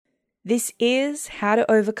This is How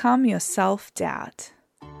to Overcome Your Self-Doubt.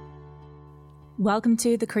 Welcome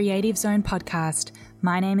to the Creative Zone podcast.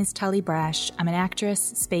 My name is Tully Brash. I'm an actress,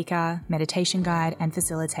 speaker, meditation guide, and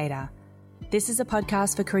facilitator. This is a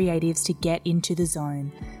podcast for creatives to get into the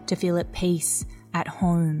zone, to feel at peace, at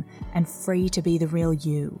home, and free to be the real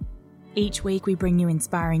you. Each week we bring you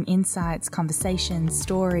inspiring insights, conversations,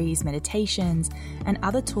 stories, meditations, and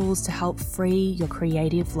other tools to help free your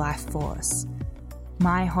creative life force.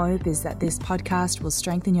 My hope is that this podcast will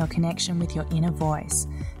strengthen your connection with your inner voice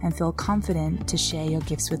and feel confident to share your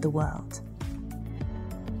gifts with the world.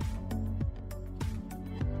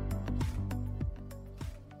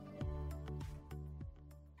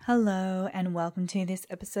 Hello and welcome to this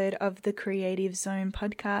episode of the Creative Zone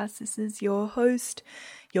podcast. This is your host,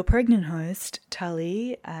 your pregnant host,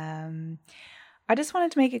 Tully. I just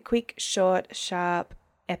wanted to make a quick, short, sharp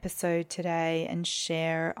episode today and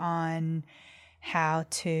share on how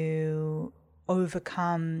to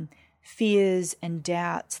overcome fears and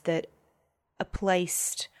doubts that are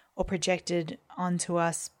placed or projected onto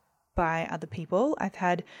us by other people. I've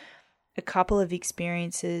had a couple of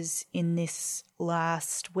experiences in this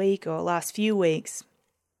last week or last few weeks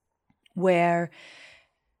where,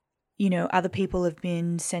 other people have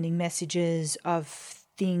been sending messages of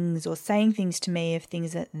things or saying things to me of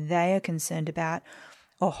things that they are concerned about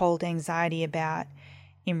or hold anxiety about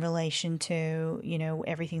in relation to,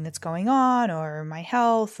 everything that's going on or my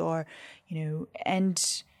health or,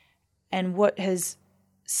 and what has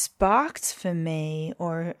sparked for me,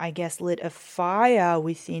 or I guess lit a fire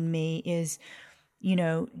within me is,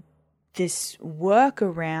 this work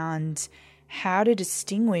around how to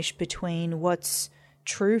distinguish between what's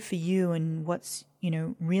true for you and what's,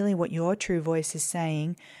 really what your true voice is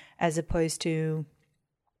saying, as opposed to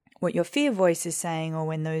what your fear voice is saying, or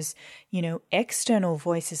when those, external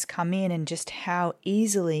voices come in and just how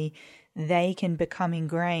easily they can become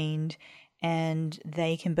ingrained and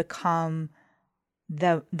they can become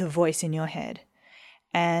the voice in your head.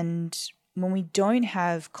 And when we don't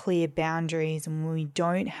have clear boundaries and when we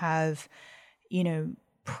don't have,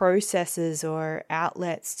 processes or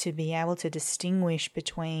outlets to be able to distinguish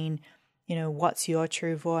between, what's your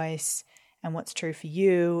true voice and what's true for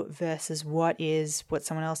you versus what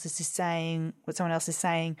someone else is saying,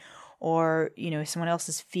 or, someone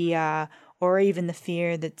else's fear, or even the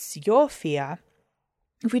fear that's your fear.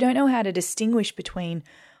 If we don't know how to distinguish between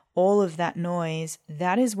all of that noise,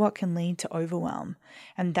 that is what can lead to overwhelm,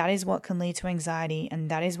 and that is what can lead to anxiety, and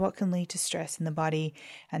that is what can lead to stress in the body,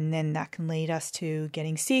 and then that can lead us to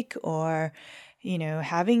getting sick or,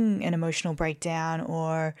 having an emotional breakdown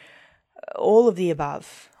or all of the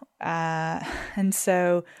above. And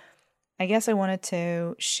so I guess I wanted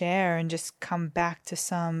to share and just come back to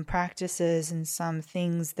some practices and some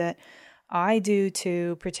things that I do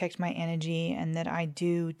to protect my energy and that I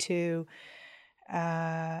do to,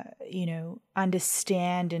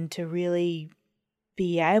 understand and to really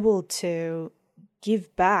be able to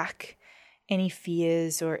give back any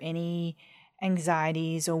fears or any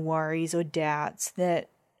anxieties or worries or doubts that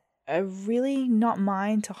are really not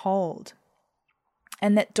mine to hold,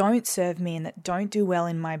 and that don't serve me and that don't do well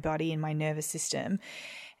in my body and my nervous system,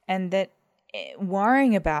 and that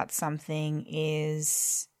worrying about something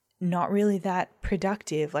is not really that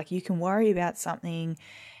productive. Like, you can worry about something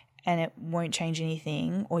and it won't change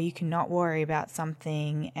anything, or you cannot worry about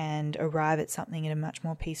something and arrive at something in a much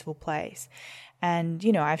more peaceful place. And,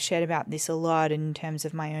 I've shared about this a lot in terms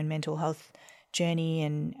of my own mental health journey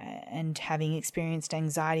and having experienced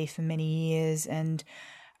anxiety for many years. And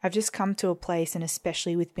I've just come to a place, and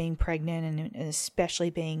especially with being pregnant and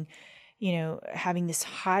especially being, having this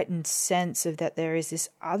heightened sense of that there is this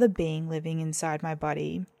other being living inside my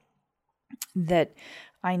body, that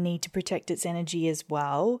I need to protect its energy as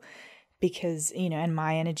well, because, and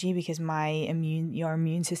my energy, because your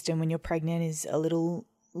immune system when you're pregnant is a little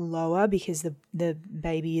lower because the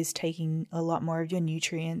baby is taking a lot more of your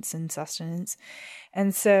nutrients and sustenance.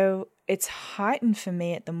 And so it's heightened for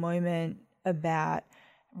me at the moment about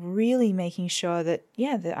really making sure that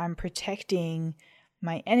I'm protecting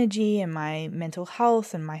my energy and my mental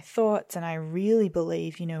health and my thoughts. And I really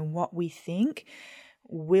believe, what we think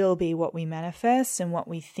will be what we manifest, and what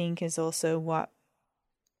we think is also what,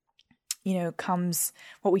 comes,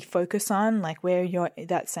 what we focus on, like where your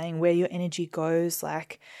energy goes,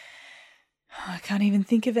 like, I can't even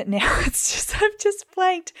think of it now. I've just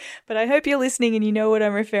blanked, but I hope you're listening and you know what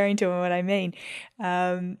I'm referring to and what I mean.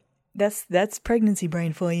 That's pregnancy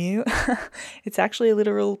brain for you. It's actually a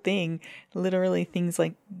literal thing. Literally things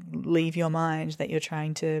like leave your mind that you're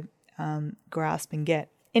trying to grasp and get.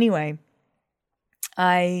 Anyway,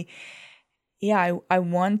 I I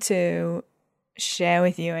want to share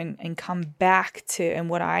with you and come back to, and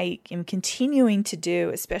what I am continuing to do,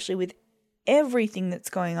 especially with everything that's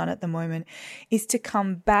going on at the moment, is to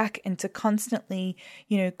come back and to constantly,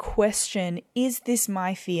 question, is this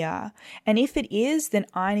my fear? And if it is, then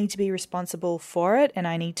I need to be responsible for it, and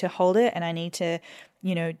I need to hold it, and I need to,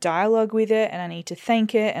 dialogue with it, and I need to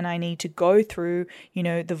thank it, and I need to go through,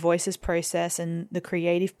 the voices process and the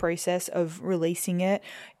creative process of releasing it.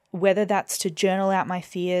 Whether that's to journal out my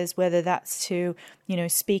fears, whether that's to,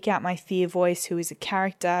 speak out my fear voice, who is a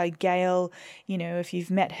character, Gail. If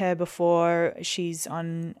you've met her before, she's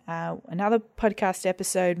on another podcast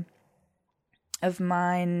episode of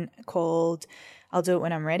mine called I'll Do It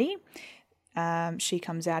When I'm Ready. She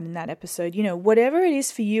comes out in that episode. Whatever it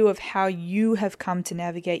is for you of how you have come to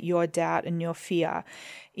navigate your doubt and your fear,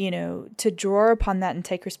 to draw upon that and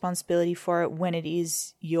take responsibility for it when it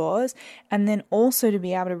is yours. And then also to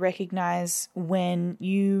be able to recognize when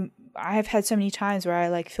I have had so many times where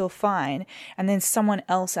I feel fine, and then someone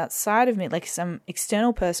else outside of me, like some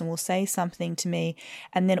external person, will say something to me,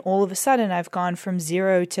 and then all of a sudden I've gone from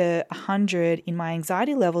 0 to 100 in my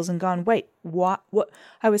anxiety levels and gone, wait, what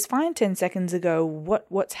I was fine 10 seconds ago,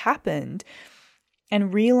 what's happened?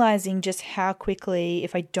 And realizing just how quickly,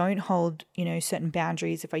 if I don't hold, certain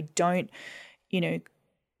boundaries, if I don't,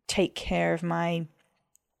 take care of my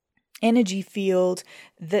energy field,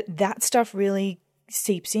 that stuff really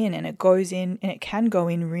seeps in, and it goes in, and it can go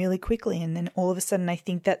in really quickly. And then all of a sudden I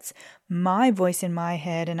think that's my voice in my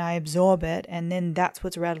head, and I absorb it, and then that's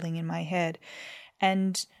what's rattling in my head.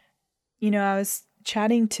 And, I was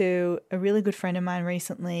chatting to a really good friend of mine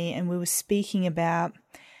recently, and we were speaking about,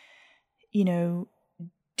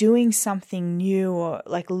 doing something new, or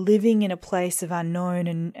living in a place of unknown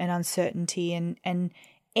and uncertainty. And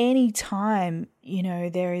any time,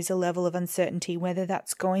 there is a level of uncertainty, whether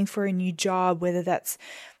that's going for a new job, whether that's,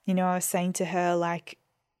 I was saying to her,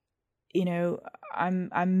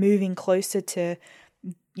 I'm moving closer to,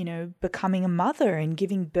 becoming a mother and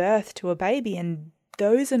giving birth to a baby. And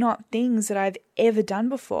those are not things that I've ever done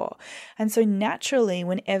before. And so naturally,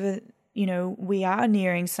 whenever, we are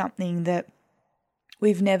nearing something that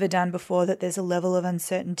we've never done before, that there's a level of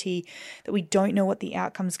uncertainty, that we don't know what the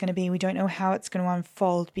outcome's going to be. We don't know how it's going to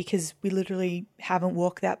unfold because we literally haven't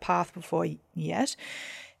walked that path before yet.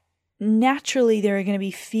 Naturally, there are going to be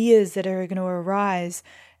fears that are going to arise,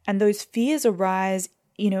 and those fears arise,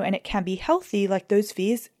 and it can be healthy. Those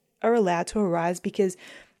fears are allowed to arise because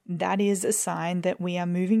that is a sign that we are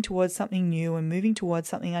moving towards something new and moving towards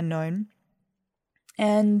something unknown.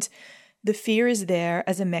 And the fear is there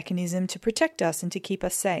as a mechanism to protect us and to keep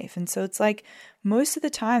us safe. And so it's most of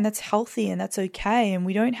the time that's healthy and that's okay. And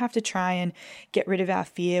we don't have to try and get rid of our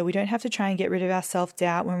fear. We don't have to try and get rid of our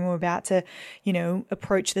self-doubt when we're about to,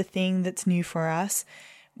 approach the thing that's new for us.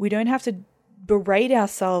 We don't have to berate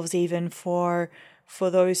ourselves even for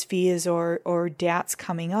those fears or doubts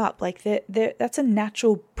coming up. That's a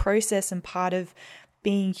natural process and part of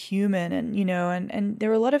being human. And and there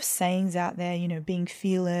are a lot of sayings out there, being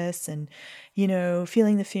fearless and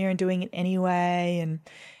feeling the fear and doing it anyway.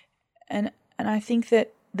 And I think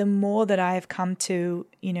that the more that I have come to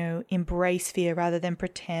embrace fear rather than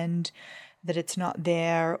pretend that it's not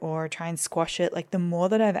there or try and squash it, the more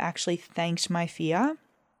that I've actually thanked my fear.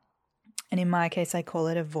 And in my case, I call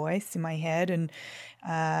it a voice in my head, and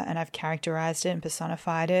I've characterized it and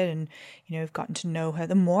personified it, and I've gotten to know her.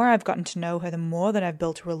 The more I've gotten to know her, the more that I've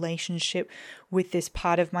built a relationship with this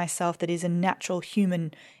part of myself that is a natural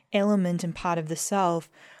human element and part of the self,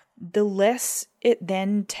 the less it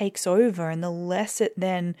then takes over, and the less it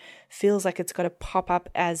then feels like it's got to pop up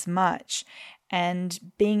as much. And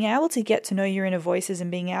being able to get to know your inner voices and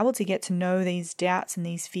being able to get to know these doubts and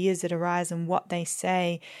these fears that arise and what they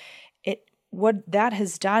say, what that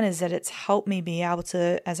has done is that it's helped me be able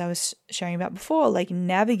to, as I was sharing about before,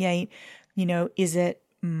 navigate, is it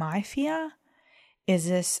my fear? Is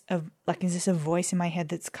this a voice in my head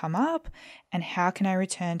that's come up? And how can I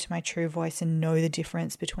return to my true voice and know the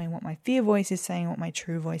difference between what my fear voice is saying and what my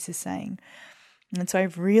true voice is saying? And so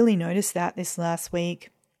I've really noticed that this last week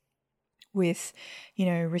with,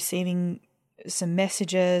 receiving some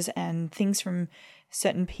messages and things from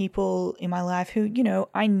certain people in my life who,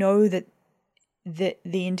 I know that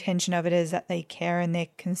the intention of it is that they care and they're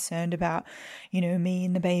concerned about, me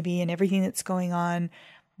and the baby and everything that's going on.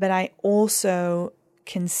 But I also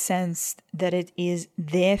can sense that it is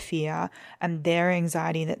their fear and their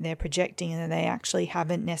anxiety that they're projecting, and that they actually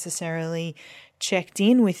haven't necessarily checked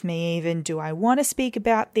in with me even. Do I want to speak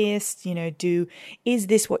about this? Is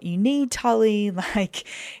this what you need, Tully?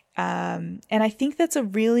 And I think that's a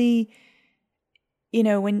really you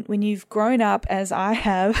know, when you've grown up as I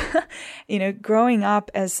have, you know, growing up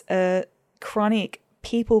as a chronic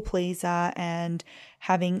people pleaser and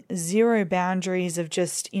having zero boundaries of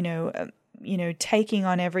just, taking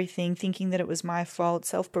on everything, thinking that it was my fault,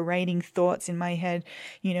 self-berating thoughts in my head,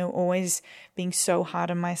 always being so hard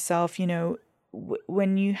on myself,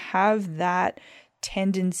 when you have that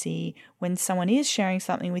tendency, when someone is sharing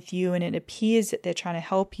something with you and it appears that they're trying to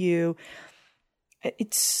help you,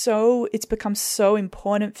 it's become so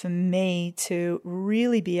important for me to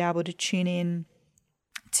really be able to tune in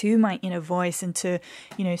to my inner voice and to,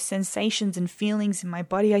 sensations and feelings in my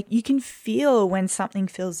body. You can feel when something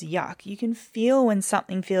feels yuck. You can feel when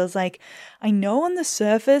something feels like, I know on the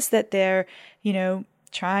surface that they're,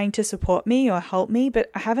 trying to support me or help me,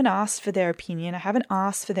 but I haven't asked for their opinion. I haven't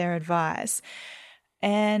asked for their advice.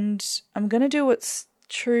 And I'm going to do what's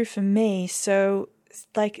true for me. So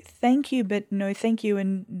thank you, but no thank you.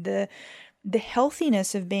 And the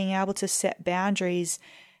healthiness of being able to set boundaries,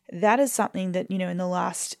 that is something that, in the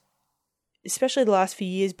last, especially the last few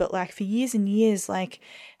years, but for years and years,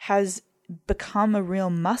 has become a real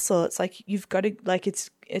muscle. It's like you've got to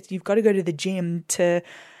you've got to go to the gym to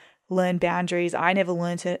learn boundaries. I never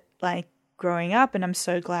learned it growing up, and I'm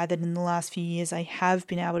so glad that in the last few years I have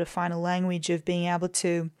been able to find a language of being able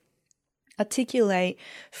to articulate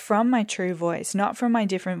from my true voice, not from my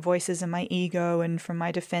different voices and my ego and from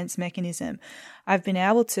my defense mechanism. I've been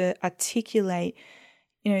able to articulate,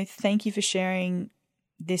 thank you for sharing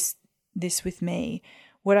this with me.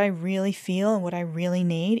 What I really feel and what I really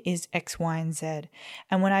need is X, Y, and Z.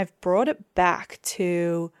 And when I've brought it back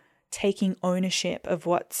to taking ownership of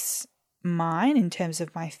what's mine in terms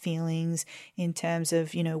of my feelings, in terms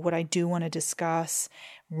of, what I do want to discuss,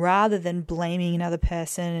 rather than blaming another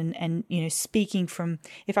person and speaking from,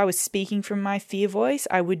 if I was speaking from my fear voice,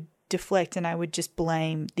 I would deflect and I would just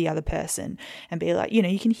blame the other person and be like,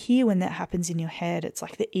 you can hear when that happens in your head. It's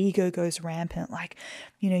like the ego goes rampant.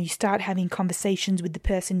 You start having conversations with the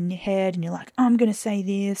person in your head and you're like, oh, I'm going to say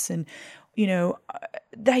this and,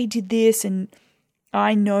 they did this. And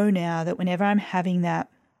I know now that whenever I'm having that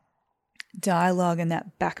dialogue and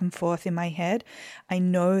that back and forth in my head, I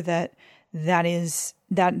know that is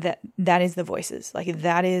the voices.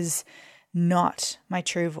 That is not my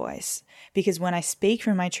true voice. Because when I speak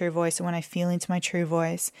from my true voice and when I feel into my true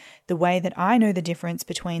voice, the way that I know the difference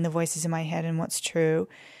between the voices in my head and what's true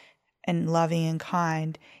and loving and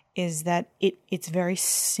kind is that it's very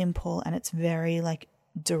simple and it's very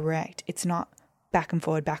direct. It's not back and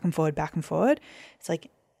forward, back and forward, back and forward. It's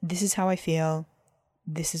this is how I feel.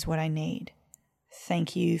 This is what I need.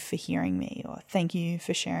 Thank you for hearing me, or thank you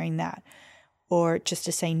for sharing that, or just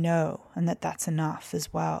to say no and that's enough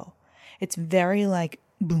as well. It's very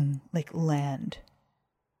boom, land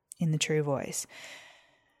in the true voice.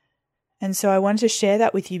 And so I wanted to share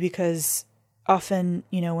that with you because often,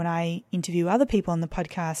 when I interview other people on the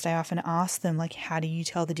podcast, I often ask them how do you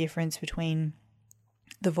tell the difference between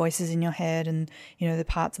the voices in your head and, the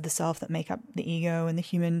parts of the self that make up the ego and the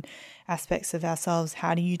human aspects of ourselves?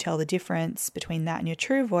 How do you tell the difference between that and your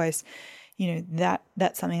true voice?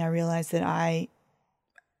 That's something I realized that I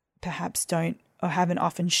perhaps don't or haven't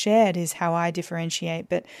often shared, is how I differentiate.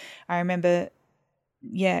 But I remember,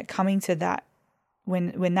 coming to that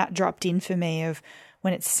when that dropped in for me, of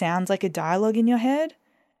when it sounds like a dialogue in your head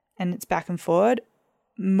and it's back and forward,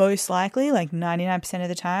 most likely 99% of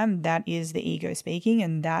the time, that is the ego speaking,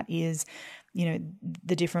 and that is,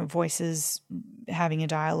 the different voices having a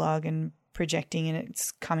dialogue and projecting, and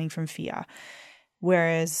it's coming from fear.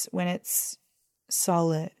 Whereas when it's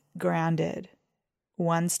solid, grounded,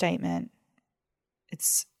 one statement,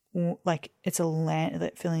 it's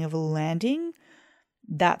that feeling of a landing.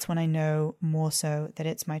 That's when I know more so that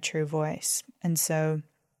it's my true voice. And so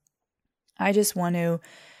I just want to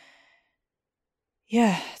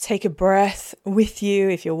take a breath with you.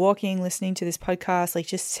 If you're walking, listening to this podcast,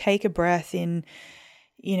 just take a breath in,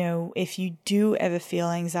 if you do ever feel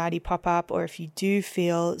anxiety pop up, or if you do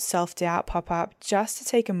feel self-doubt pop up, just to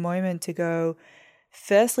take a moment to go,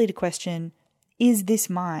 firstly, to question, is this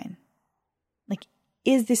mine?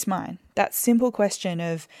 Is this mine? That simple question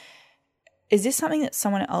of, is this something that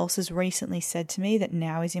someone else has recently said to me that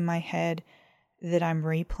now is in my head that I'm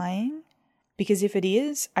replaying? Because if it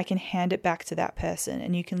is, I can hand it back to that person,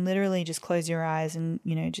 and you can literally just close your eyes and,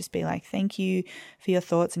 just be like, thank you for your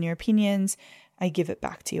thoughts and your opinions. I give it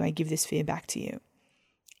back to you. I give this fear back to you.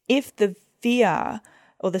 If the fear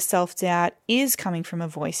or the self-doubt is coming from a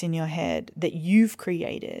voice in your head that you've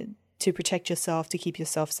created to protect yourself, to keep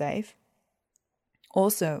yourself safe,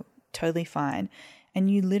 also totally fine. And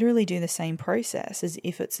you literally do the same process as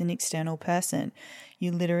if it's an external person.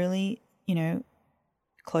 You literally,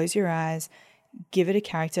 close your eyes, give it a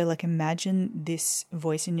character. Like, imagine this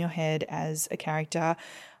voice in your head as a character,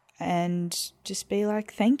 and just be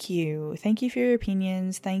like, thank you. Thank you for your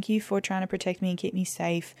opinions. Thank you for trying to protect me and keep me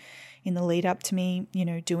safe in the lead up to me,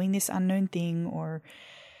 doing this unknown thing, or,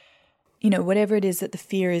 whatever it is that the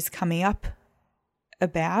fear is coming up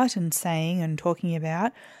about and saying and talking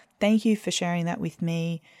about. Thank you for sharing that with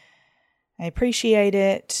me. I appreciate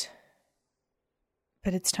it.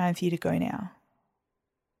 But it's time for you to go now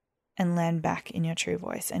and land back in your true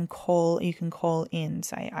voice and you can call in.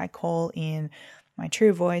 Say, I call in my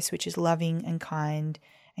true voice, which is loving and kind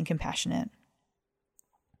and compassionate.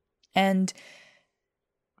 And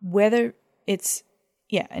whether it's,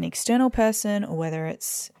 an external person or whether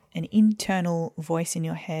it's an internal voice in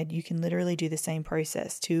your head, you can literally do the same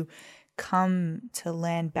process to come to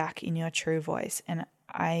land back in your true voice. And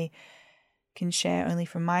I can share only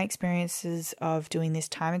from my experiences of doing this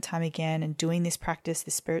time and time again and doing this practice,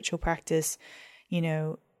 this spiritual practice,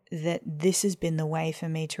 that this has been the way for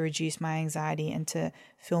me to reduce my anxiety and to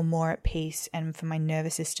feel more at peace and for my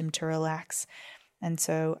nervous system to relax. And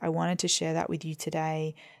so I wanted to share that with you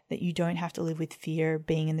today, that you don't have to live with fear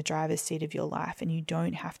being in the driver's seat of your life, and you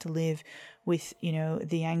don't have to live with,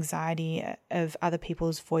 the anxiety of other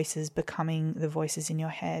people's voices becoming the voices in your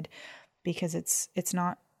head, because it's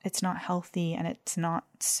not healthy, and it's not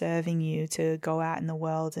serving you to go out in the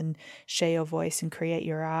world and share your voice and create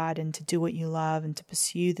your art and to do what you love and to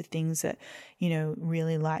pursue the things that,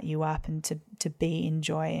 really light you up, and to be in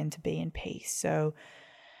joy and to be in peace. So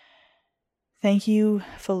thank you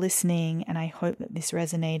for listening, and I hope that this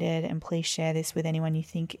resonated, and please share this with anyone you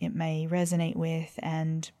think it may resonate with.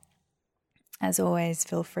 And as always,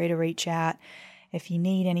 feel free to reach out if you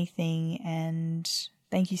need anything, and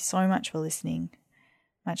thank you so much for listening.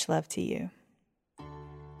 Much love to you.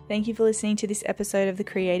 Thank you for listening to this episode of the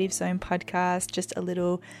Creative Zone podcast. Just a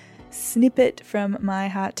little snippet from my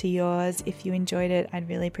heart to yours. If you enjoyed it, I'd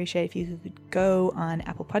really appreciate if you could go on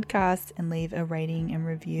Apple Podcasts and leave a rating and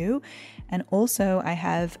review. And also, I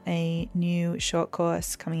have a new short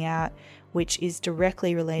course coming out, which is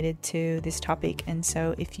directly related to this topic. And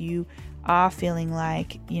so if you are feeling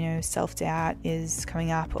like, self-doubt is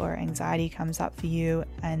coming up or anxiety comes up for you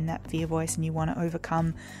and that fear voice, and you want to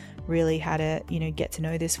overcome really how to, get to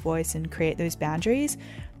know this voice and create those boundaries,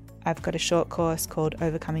 I've got a short course called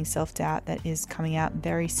Overcoming Self-Doubt that is coming out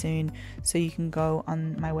very soon. So you can go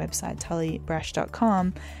on my website,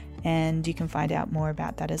 tullybrash.com, and you can find out more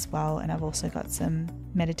about that as well. And I've also got some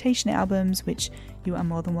meditation albums, which you are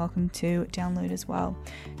more than welcome to download as well.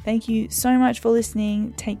 Thank you so much for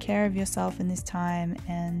listening. Take care of yourself in this time,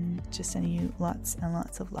 and just sending you lots and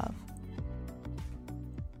lots of love.